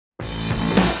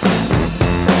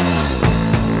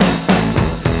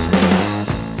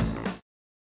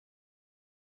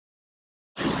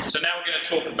So now we're going to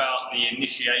talk about the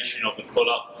initiation of the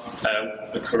pull-up,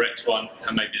 the correct one,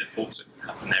 and maybe the faults that can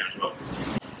happen there as well.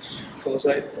 Cool.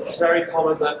 So it's very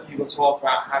common that people talk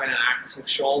about having an active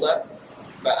shoulder,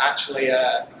 but actually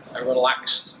a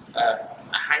relaxed, a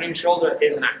hanging shoulder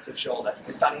is an active shoulder.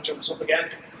 If Danny jumps up again,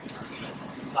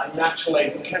 like naturally,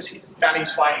 because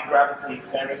Danny's fighting gravity,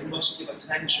 there is muscular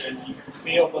tension. You can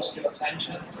feel muscular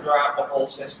tension throughout the whole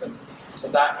system. So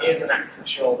that is an active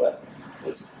shoulder.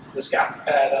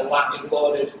 The lat is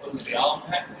loaded under the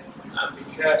armpit, and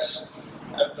because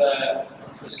of the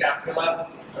scapula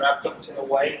are abducting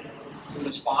away from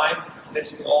the spine,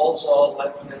 this is also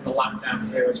lengthening the lat down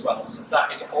here as well. So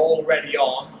that is already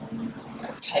on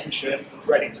tension,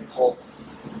 ready to pull.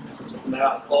 So from there,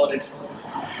 that's loaded,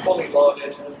 fully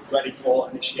loaded, ready for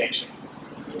initiation.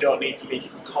 You don't need to be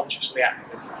consciously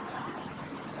active.